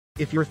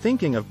If you're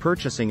thinking of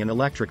purchasing an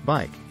electric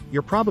bike,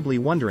 you're probably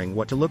wondering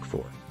what to look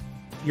for.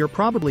 You're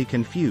probably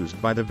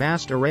confused by the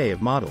vast array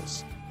of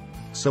models.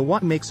 So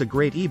what makes a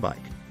great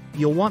e-bike?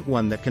 You'll want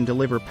one that can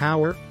deliver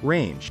power,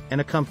 range, and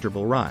a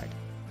comfortable ride.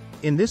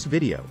 In this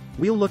video,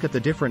 we'll look at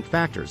the different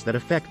factors that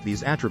affect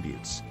these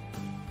attributes.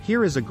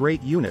 Here is a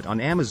great unit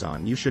on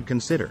Amazon you should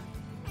consider.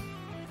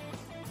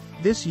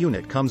 This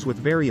unit comes with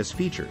various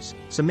features,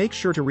 so make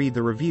sure to read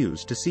the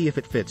reviews to see if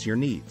it fits your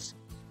needs.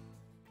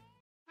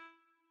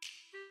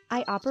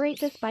 I operate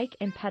this bike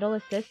in pedal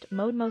assist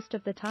mode most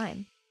of the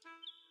time.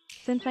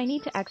 Since I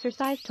need to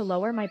exercise to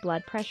lower my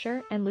blood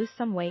pressure and lose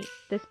some weight,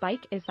 this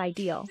bike is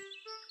ideal.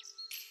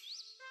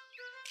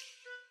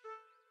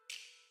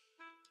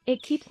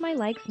 It keeps my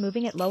legs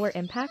moving at lower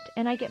impact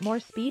and I get more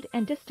speed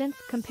and distance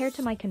compared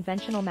to my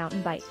conventional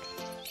mountain bike.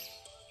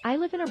 I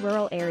live in a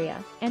rural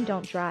area and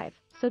don't drive,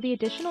 so the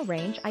additional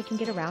range I can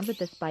get around with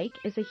this bike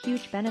is a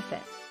huge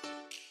benefit.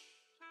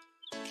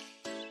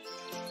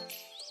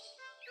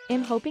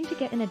 I'm hoping to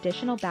get an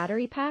additional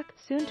battery pack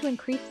soon to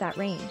increase that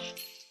range.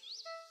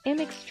 I'm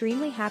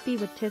extremely happy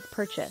with this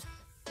purchase.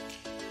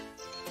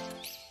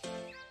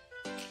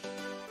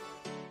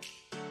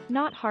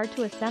 Not hard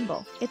to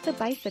assemble, it's a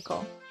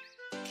bicycle.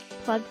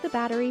 Plugged the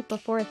battery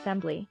before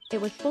assembly, it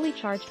was fully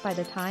charged by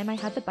the time I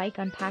had the bike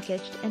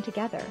unpackaged and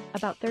together,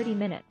 about 30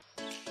 minutes.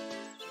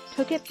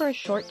 Took it for a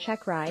short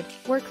check ride,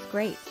 works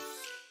great.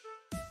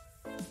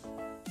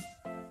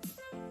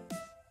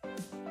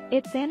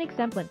 It's an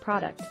exemplary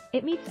product,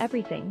 it meets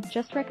everything,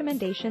 just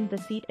recommendation the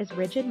seat is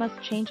rigid must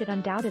change it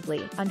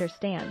undoubtedly,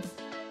 understand.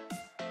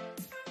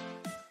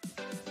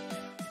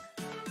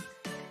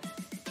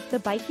 The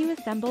bike you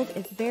assembled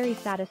is very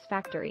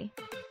satisfactory.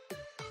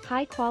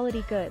 High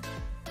quality goods.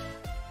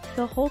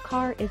 The whole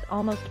car is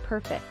almost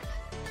perfect.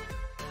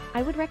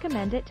 I would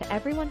recommend it to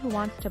everyone who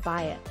wants to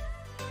buy it.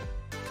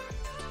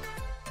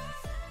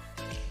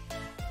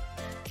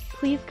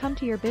 Please come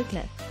to your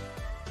business.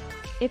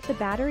 If the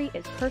battery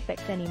is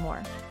perfect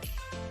anymore.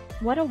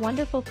 What a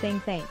wonderful thing,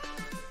 thanks.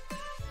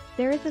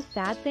 There is a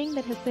sad thing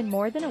that has been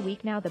more than a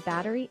week now, the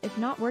battery is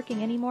not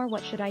working anymore,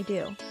 what should I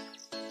do?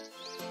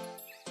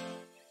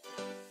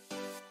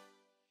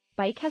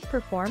 Bike has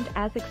performed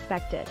as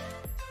expected.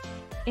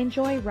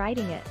 Enjoy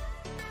riding it.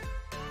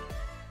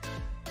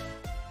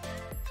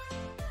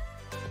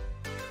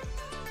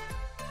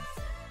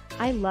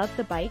 I love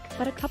the bike,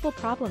 but a couple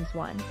problems.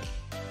 1.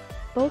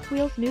 Both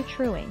wheels new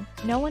truing,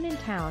 no one in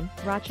town,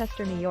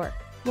 Rochester, New York,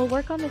 will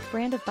work on this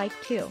brand of bike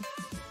too.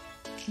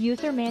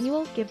 User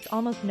manual gives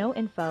almost no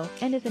info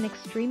and is in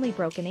extremely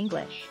broken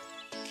English.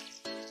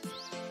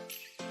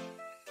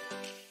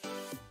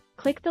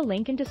 Click the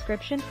link in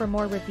description for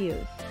more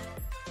reviews.